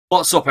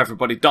What's up,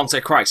 everybody?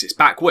 DanteCrysis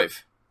back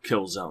with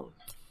Killzone.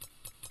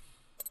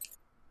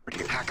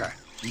 Hacker,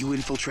 you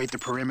infiltrate the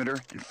perimeter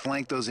and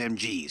flank those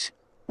MGs.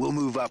 We'll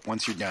move up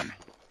once you're done.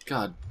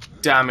 God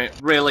damn it,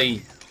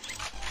 really?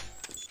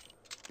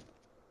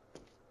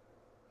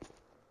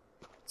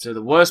 So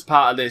the worst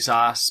part of this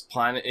ass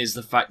planet is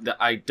the fact that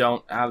I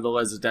don't have the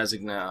laser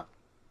designator.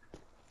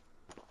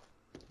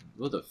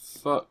 What the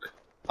fuck?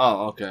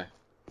 Oh, okay.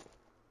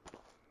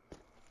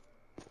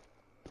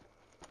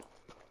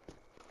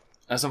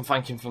 As I'm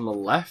flanking from the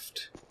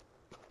left?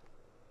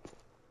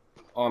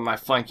 Or am I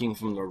flanking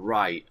from the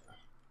right?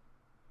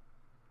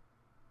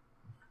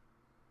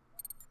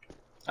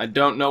 I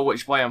don't know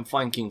which way I'm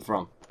flanking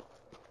from.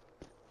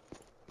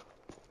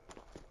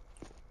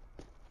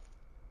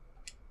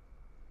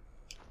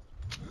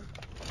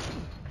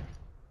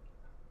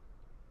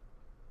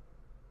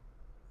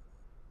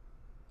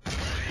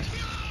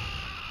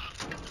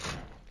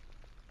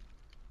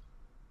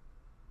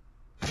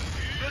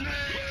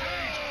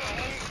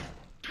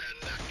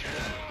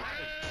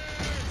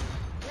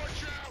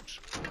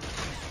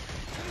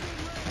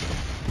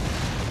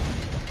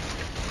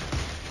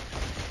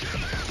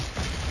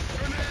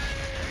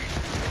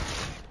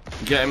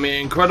 Getting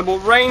me incredible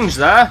range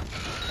there.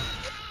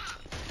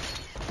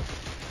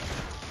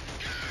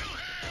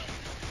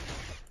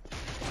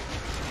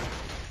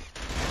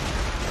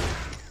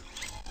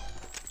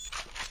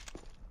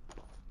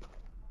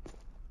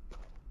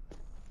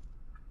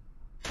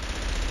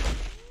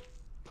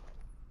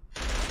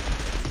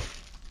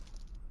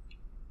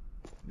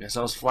 Guess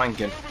I was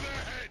flanking.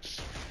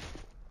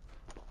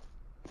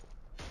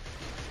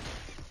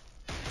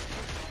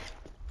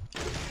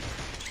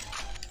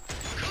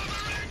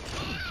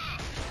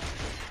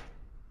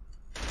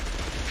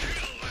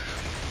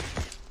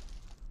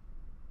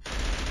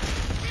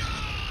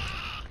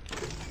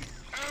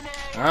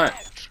 Alright.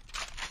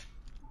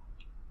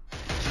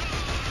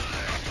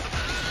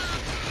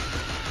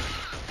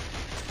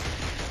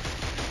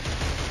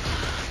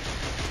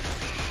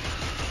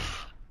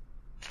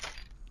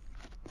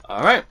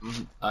 Alright.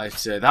 I'd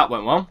say that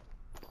went well.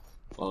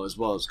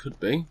 Well as could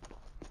be.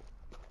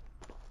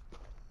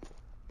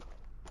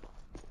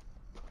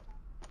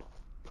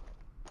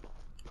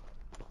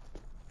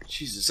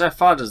 Jesus, how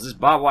far does this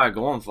barbed wire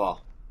go on for?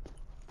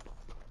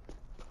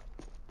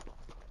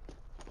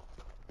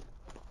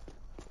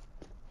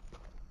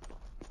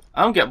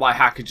 I don't get why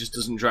Hacker just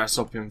doesn't dress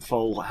up in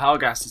full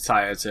Hellgas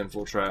attire to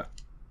infiltrate.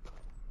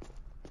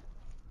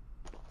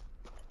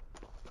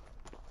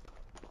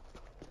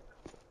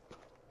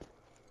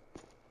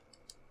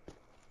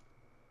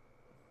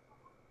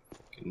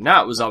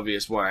 Now it was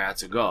obvious where I had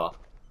to go.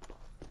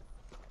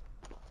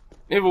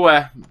 Either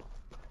way,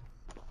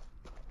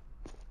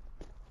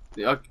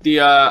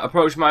 the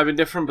approach might have been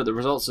different, but the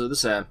results are the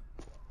same.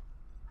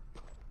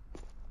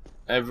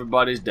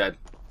 Everybody's dead.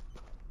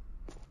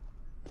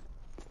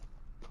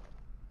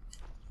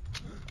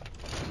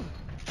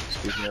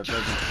 Speaking of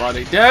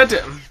everybody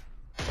dead.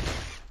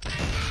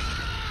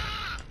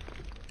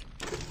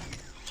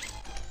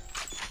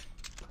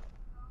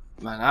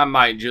 Man, I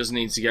might just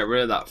need to get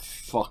rid of that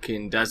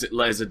fucking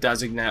laser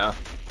designator.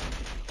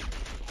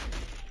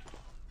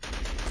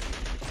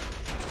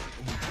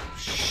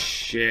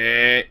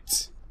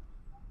 Shit.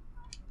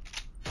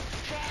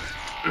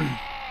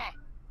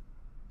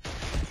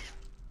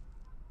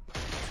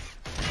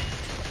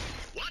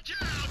 Watch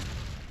out!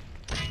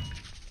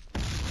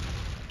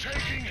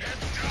 Taking head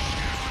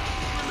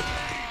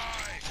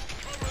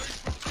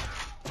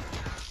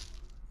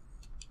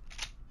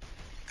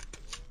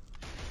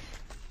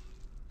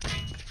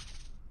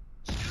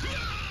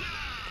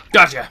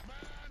Gotcha.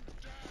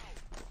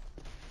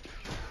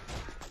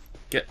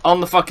 Get on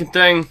the fucking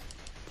thing.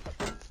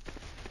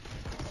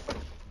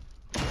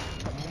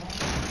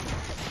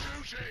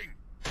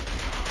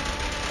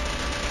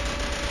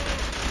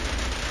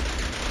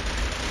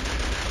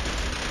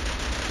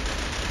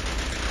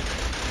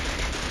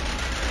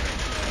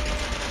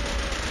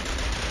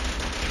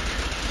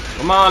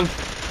 Come on.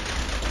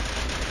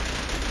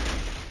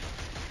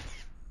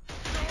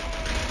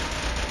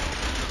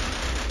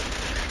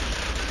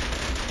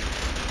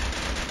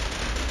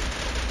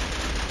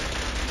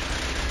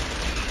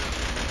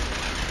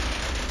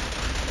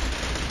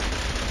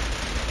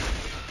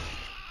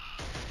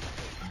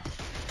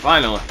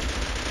 Finally.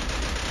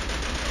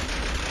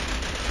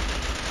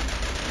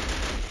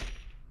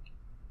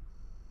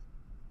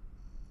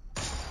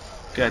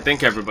 Okay, I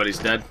think everybody's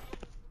dead.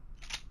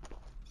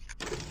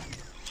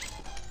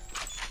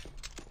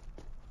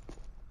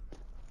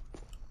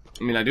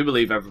 I mean, I do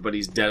believe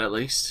everybody's dead at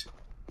least.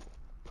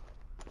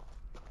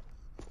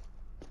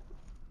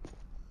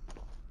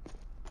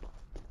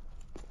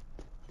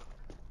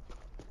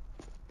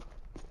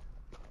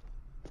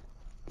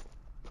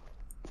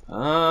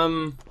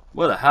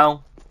 Where the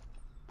hell?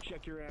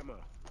 Check your ammo.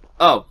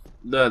 Oh,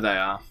 there they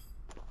are.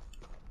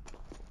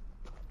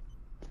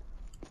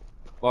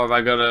 Or have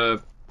I got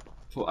to...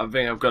 I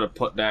think I've got to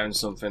put down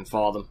something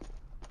for them.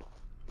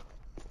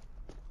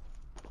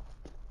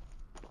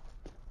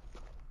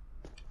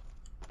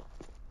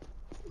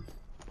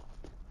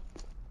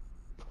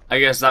 I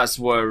guess that's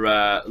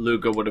where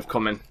Luger would have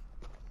come in.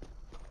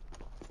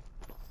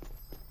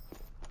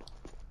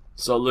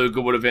 So Luger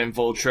would have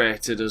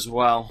infiltrated as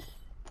well.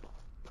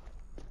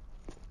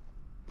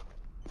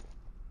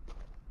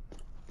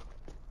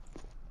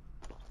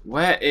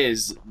 Where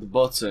is the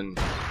button?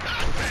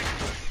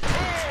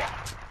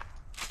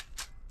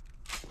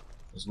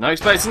 There's no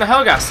expecting a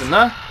Hellgas in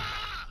there.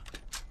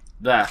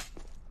 There.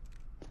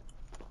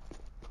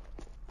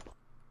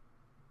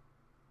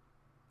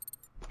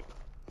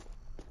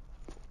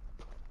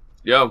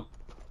 Yo.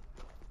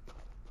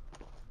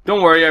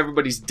 Don't worry,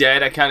 everybody's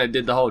dead. I kind of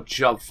did the whole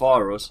job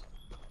for us.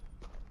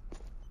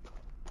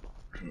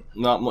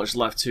 Not much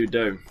left to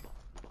do.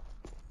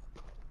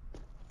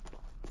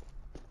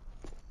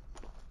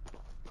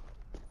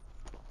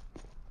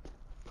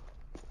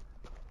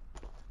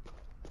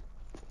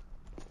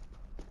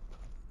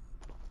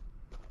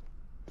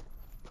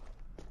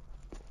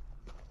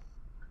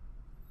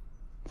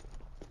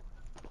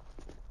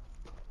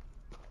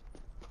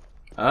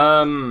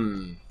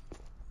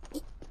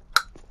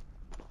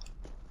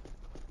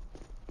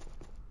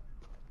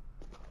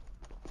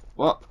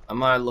 What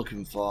am I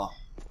looking for?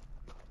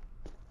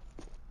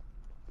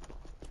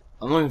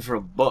 I'm looking for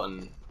a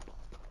button.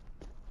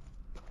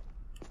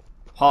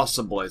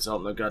 Possibly to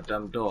open the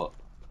goddamn door.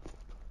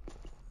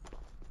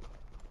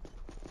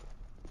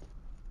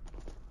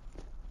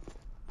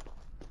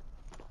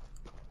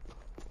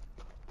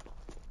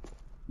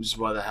 Just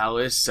where the hell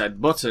is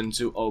said button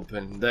to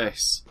open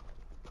this?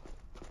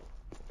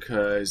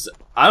 Because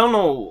I don't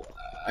know.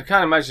 I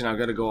can't imagine I'm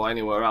gonna go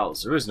anywhere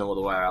else. There is no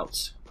other way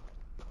else.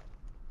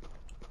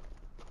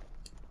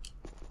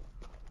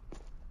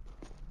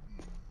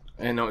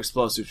 Ain't no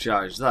explosive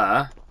charge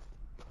there.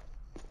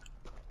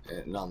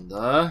 Ain't none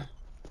there.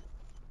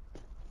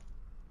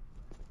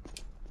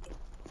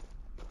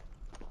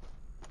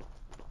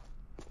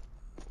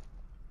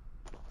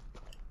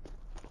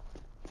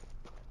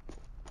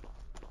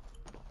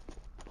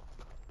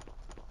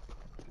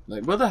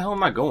 Like, where the hell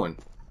am I going?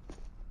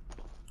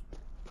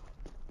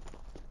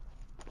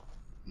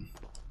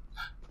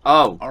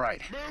 Oh. All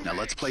right, now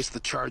let's place the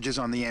charges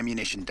on the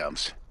ammunition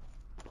dumps.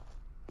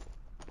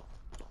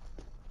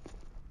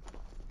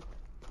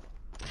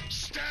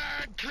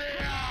 Stand clear!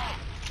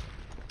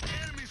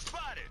 Enemy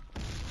spotted!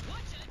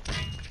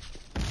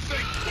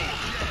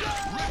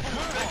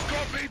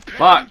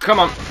 Fuck, come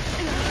on.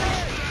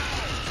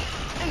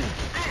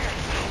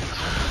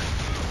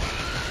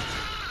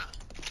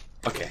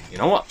 Okay, you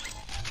know what?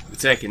 We're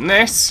taking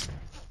this.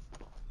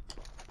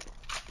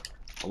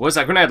 Where's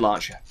that grenade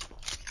launcher?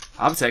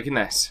 I'm taking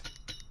this.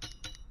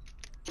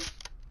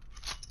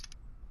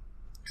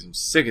 Because I'm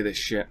sick of this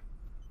shit.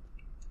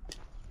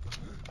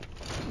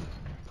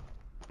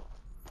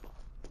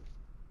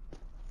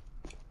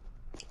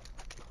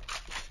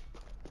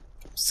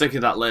 Sick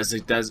of that laser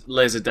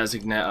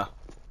designator.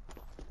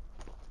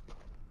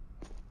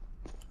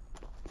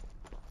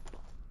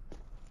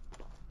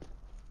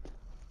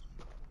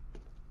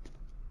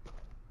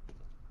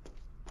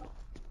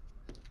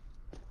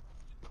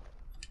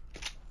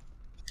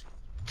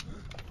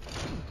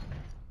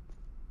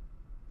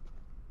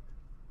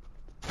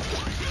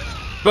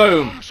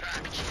 Boom!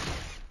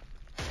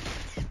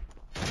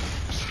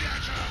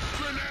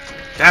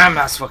 Damn,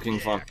 that's fucking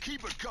fun.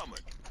 Keep it coming.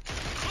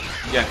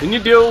 Yeah, can you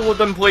deal with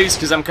them, please?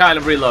 Because I'm kind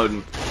of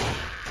reloading.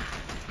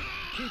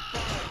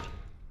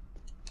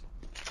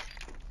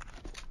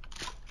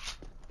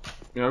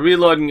 You know,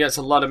 reloading gets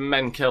a lot of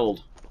men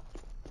killed.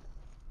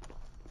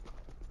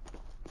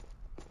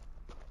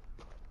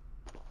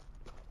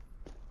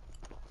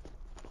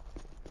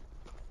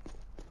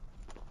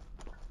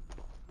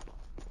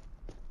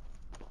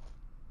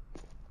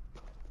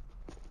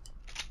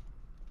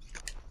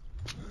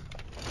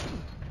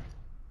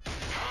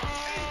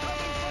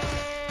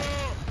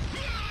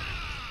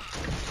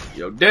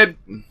 Yo, dead.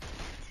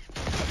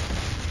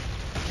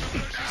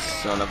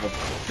 Son of a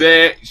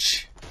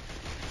bitch.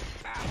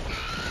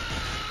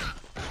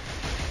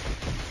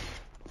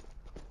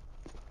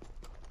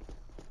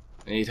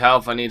 I need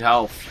health, I need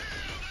health.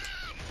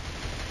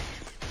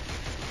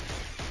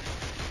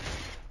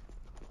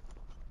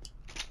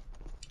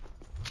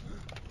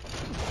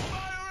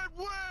 Fire at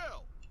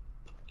will!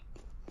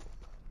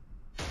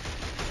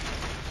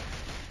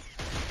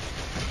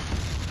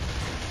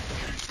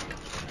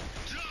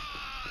 Die!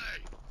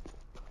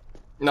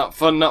 Not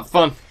fun, not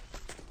fun.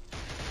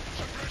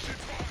 Suppressive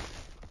fire!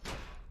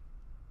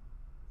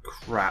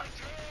 Crap.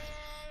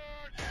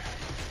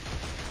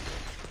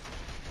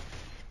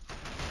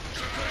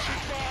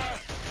 Suppressive fire!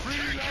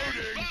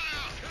 Reloading!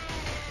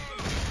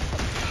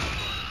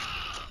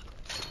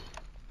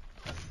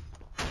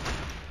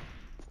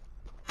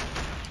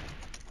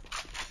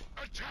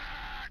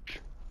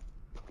 Attack!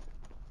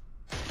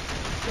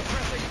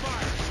 Suppressing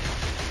fire!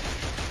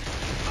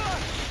 Oh,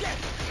 shit!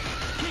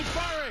 Keep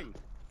firing!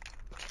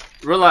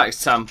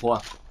 Relax, Templar.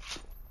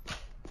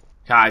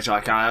 Actually,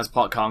 I can't. That's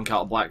popcorn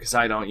kettle black because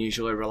I don't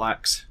usually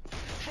relax.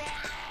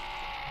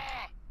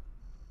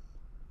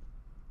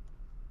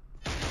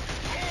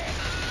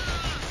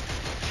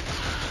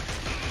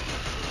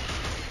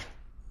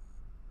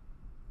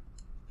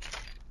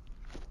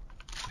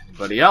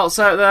 Anybody else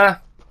out there?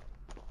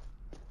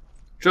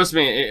 Trust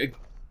me,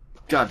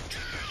 God.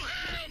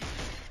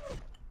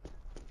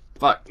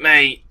 Fuck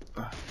me.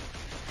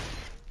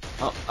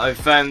 Oh, I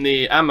found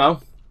the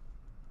ammo.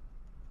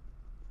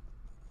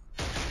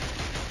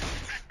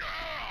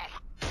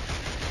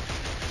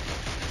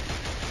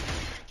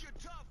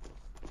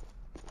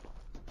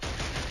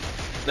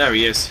 There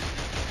he is.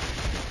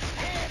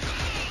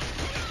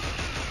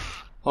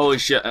 Holy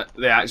shit,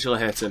 they actually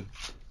hit him.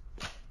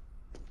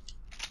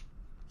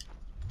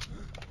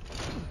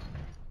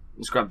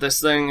 Let's grab this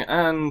thing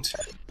and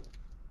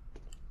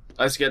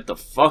let's get the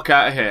fuck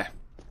out of here.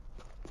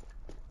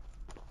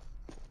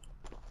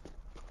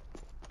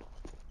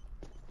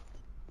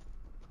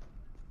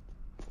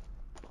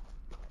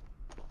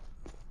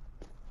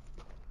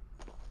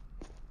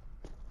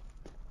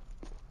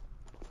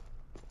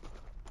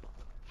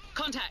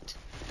 Contact.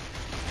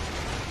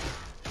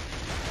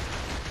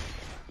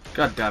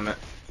 God damn it.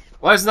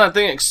 Why hasn't that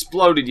thing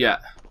exploded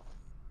yet?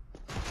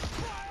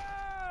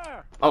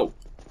 Fire! Oh.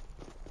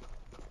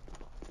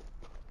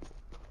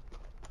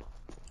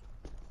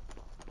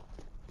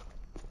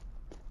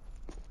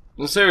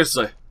 No,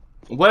 seriously.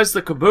 Where's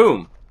the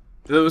kaboom?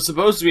 There was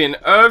supposed to be an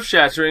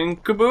earth-shattering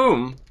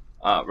kaboom.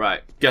 Oh,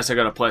 right. Guess I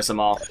gotta place them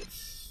all.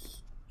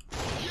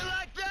 You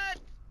like that?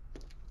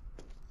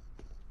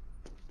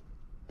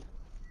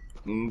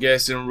 I'm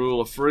guessing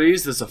rule of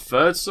freeze. There's a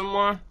third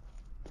somewhere.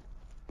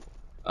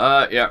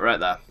 Yeah, right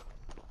there.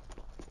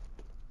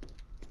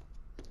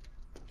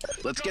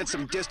 Let's get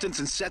some distance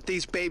and set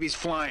these babies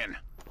flying.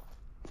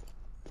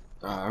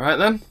 Alright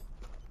then.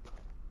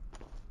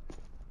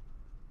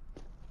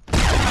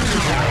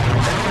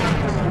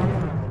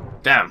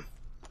 Damn.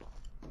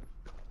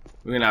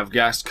 We're gonna have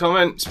gas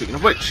coming. Speaking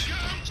of which.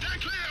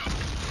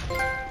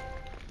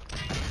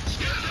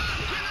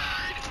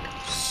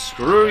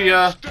 Screw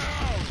ya.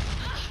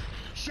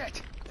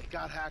 Shit, they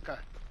got Hacker.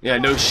 Yeah,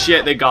 no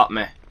shit, they got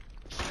me.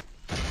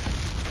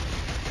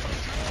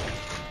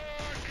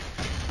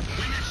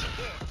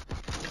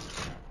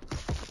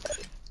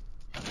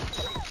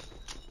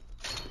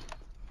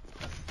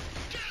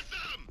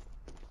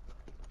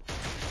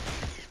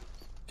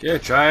 Okay,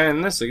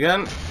 trying this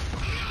again.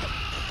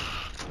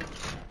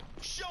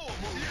 Show 'em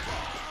who you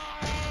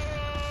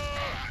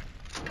are.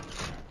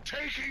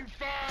 Taking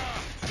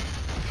fire.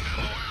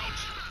 Go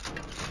out.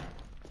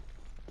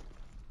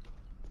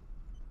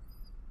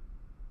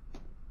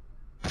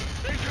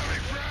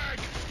 Incoming frag.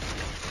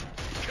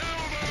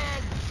 Kill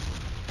them.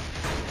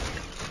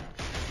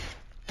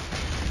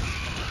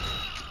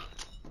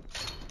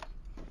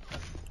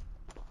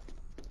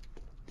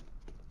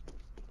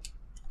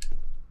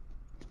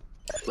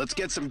 Let's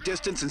get some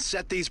distance and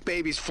set these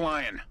babies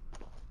flying.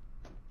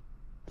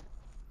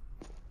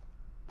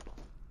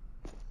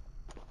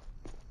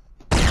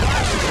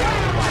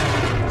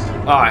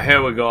 Alright,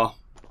 here we go.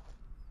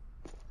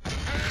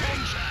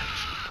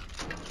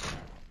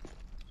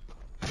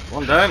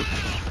 One down.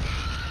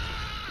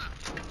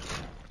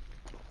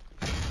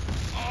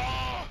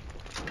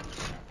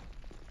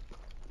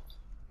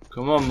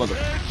 Come on, mother.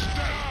 It's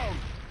down.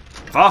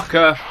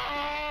 Fucker.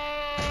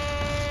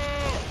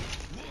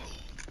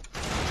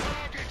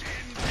 Target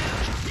in.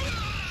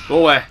 Go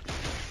away.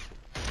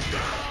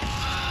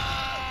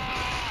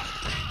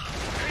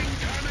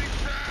 Incoming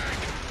frag.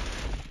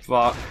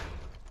 Fuck.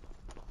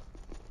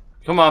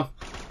 Come on.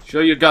 Show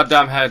your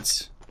goddamn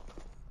heads.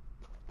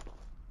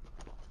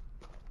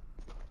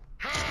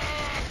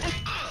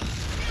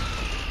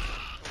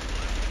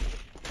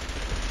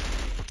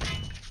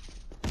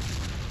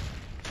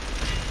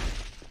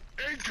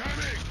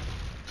 Incoming.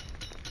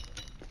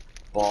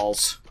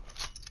 Balls.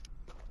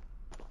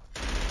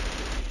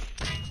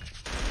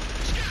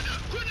 Scanner.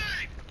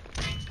 Grenade.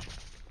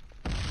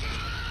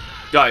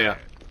 Got ya.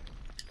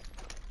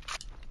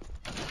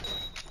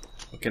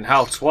 Fucking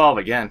hell, 12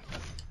 again.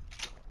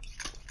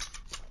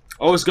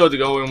 Always good to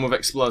go in with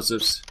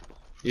explosives,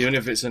 even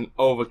if it's an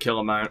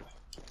overkill amount.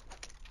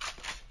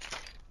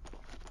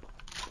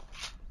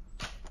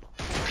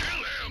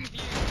 Kill him.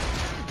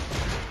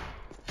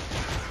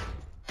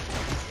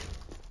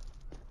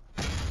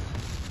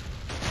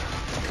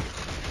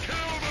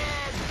 Kill them.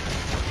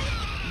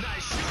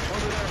 Nice shot.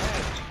 Over their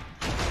heads.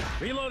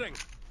 Reloading.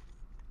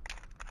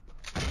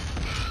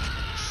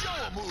 Show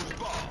 'em who's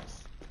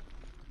boss.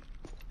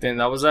 Think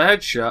that was a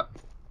headshot.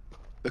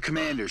 The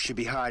commander should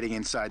be hiding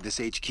inside this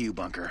HQ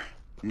bunker.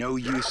 No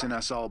use in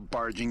us all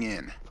barging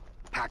in.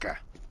 Hacker,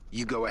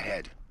 you go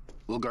ahead.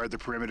 We'll guard the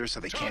perimeter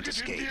so they can't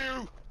Target in escape.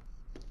 view.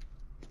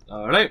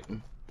 Alright.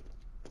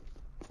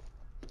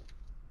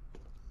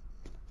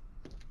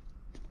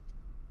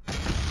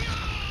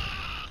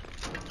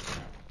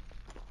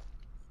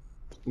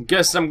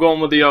 Guess I'm going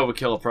with the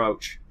overkill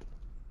approach.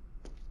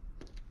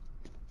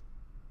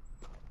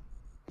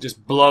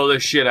 Just blow the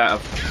shit out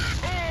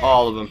of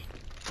all of them.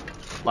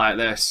 Like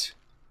this.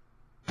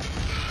 Over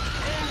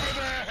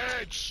their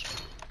heads.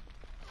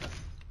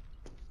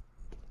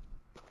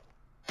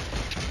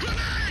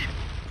 Grenade.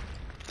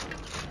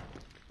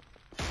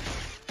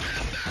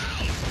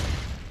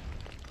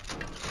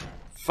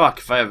 Fuck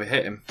if I ever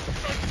hit him.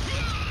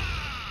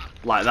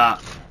 like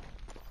that.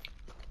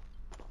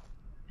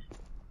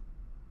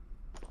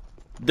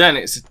 Then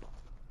it's a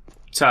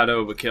tad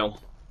overkill.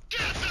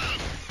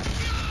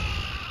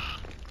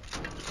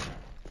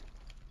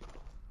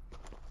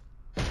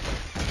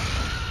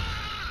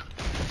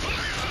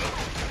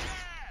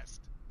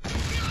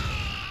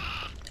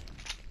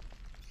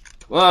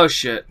 Oh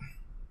shit.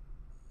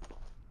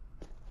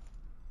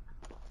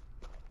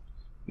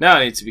 Now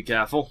I need to be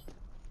careful.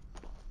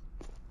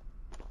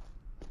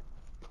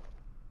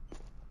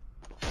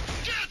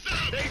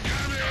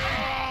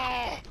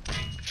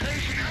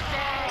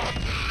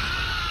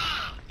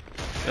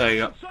 There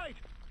you go.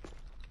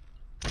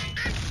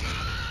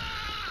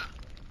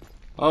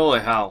 Holy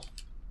hell.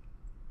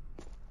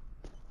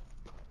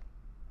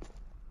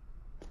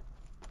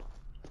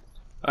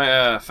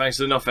 Thanks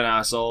to nothing,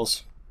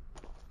 assholes.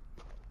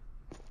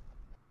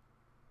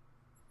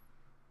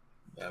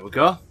 There we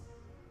go.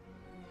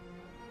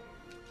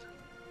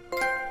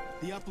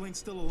 The uplink's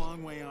still a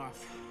long way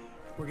off.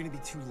 We're gonna be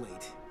too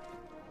late.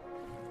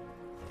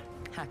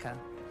 Hacker,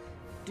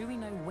 do we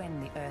know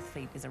when the Earth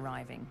fleet is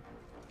arriving?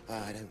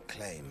 I don't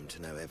claim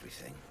to know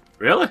everything.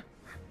 Really?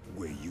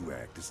 Way you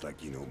act, it's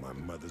like you know my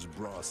mother's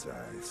bra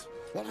size.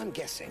 Well, I'm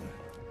guessing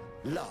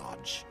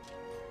large.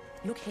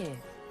 Look here,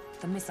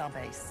 the missile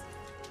base.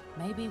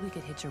 Maybe we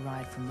could hitch a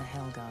ride from the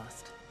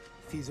Helghast.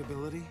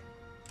 Feasibility?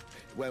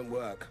 Won't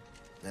work.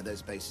 Now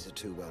those bases are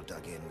too well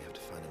dug in. We have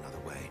to find another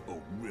way.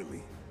 Oh,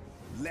 really?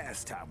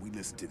 Last time we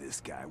listened to this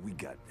guy, we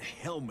got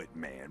Helmet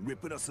Man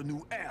ripping us a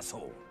new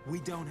asshole. We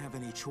don't have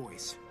any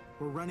choice.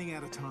 We're running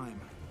out of time.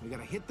 We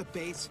gotta hit the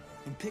base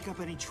and pick up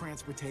any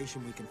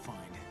transportation we can find.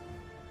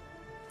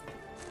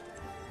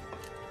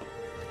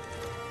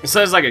 It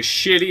sounds like a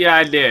shitty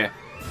idea.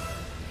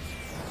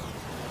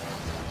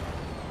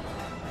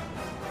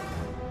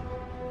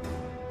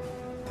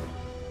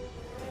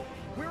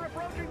 We're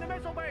approaching the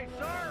missile base,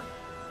 sir.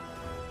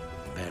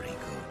 Very good.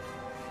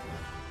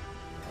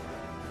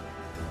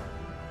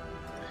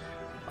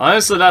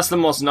 Honestly, that's the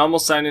most normal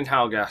sounding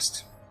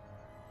Helghast.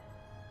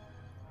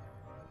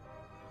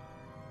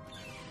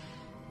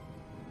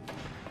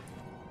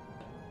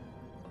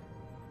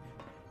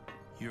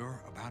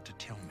 You're about to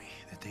tell me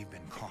that they've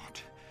been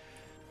caught.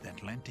 That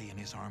Lente and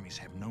his armies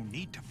have no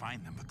need to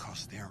find them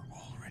because they're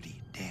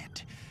already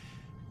dead.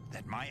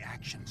 That my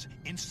actions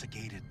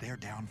instigated their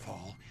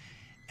downfall,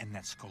 and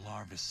that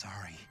Scholar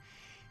Visari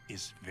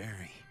is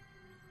very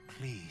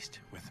pleased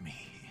with me.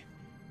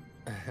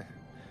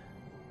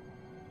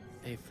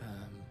 They've,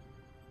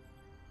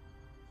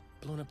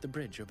 blown up the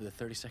bridge over the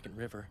 32nd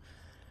River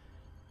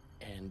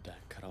and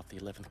cut off the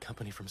 11th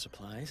Company from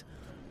supplies.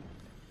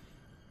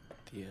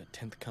 The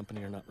 10th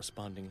Company are not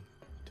responding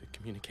to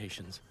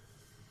communications.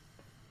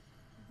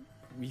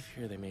 We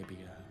fear they may be,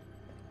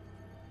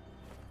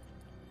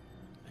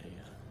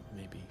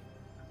 maybe...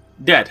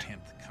 Dead.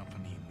 10th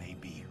Company may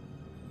be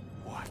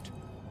what?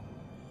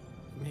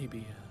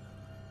 Maybe,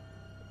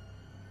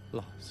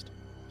 lost,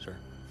 sir.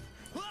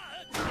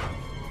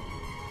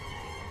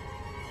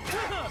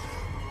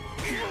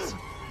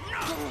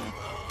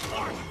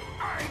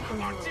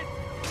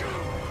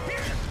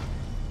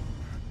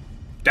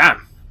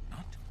 Damn.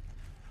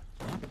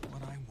 Not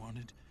what I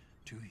wanted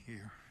to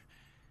hear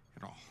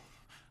at all.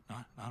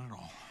 Not at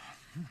all.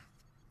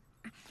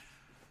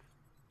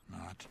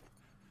 Not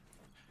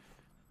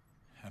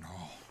at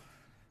all.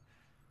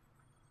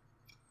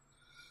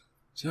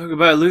 Talk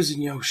about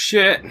losing your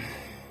shit.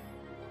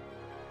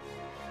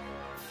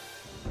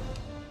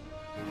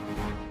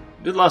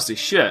 Dude lost his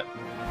shit.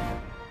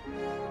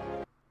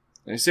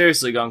 And he's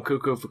seriously gone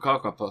cuckoo for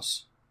Cocoa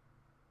Puss.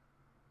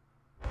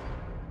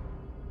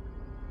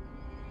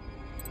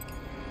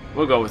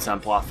 We'll go with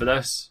Templar for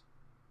this.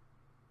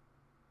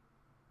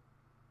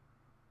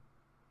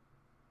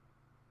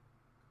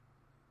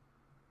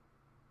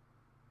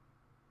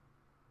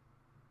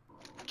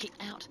 Keep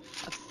out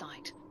of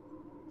sight.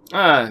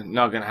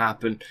 Not gonna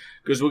happen,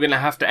 because we're gonna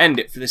have to end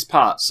it for this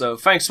part, so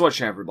thanks for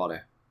watching everybody.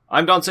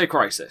 I'm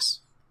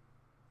DanteCrysis.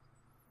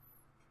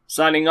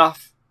 Signing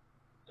off,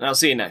 and I'll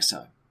see you next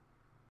time.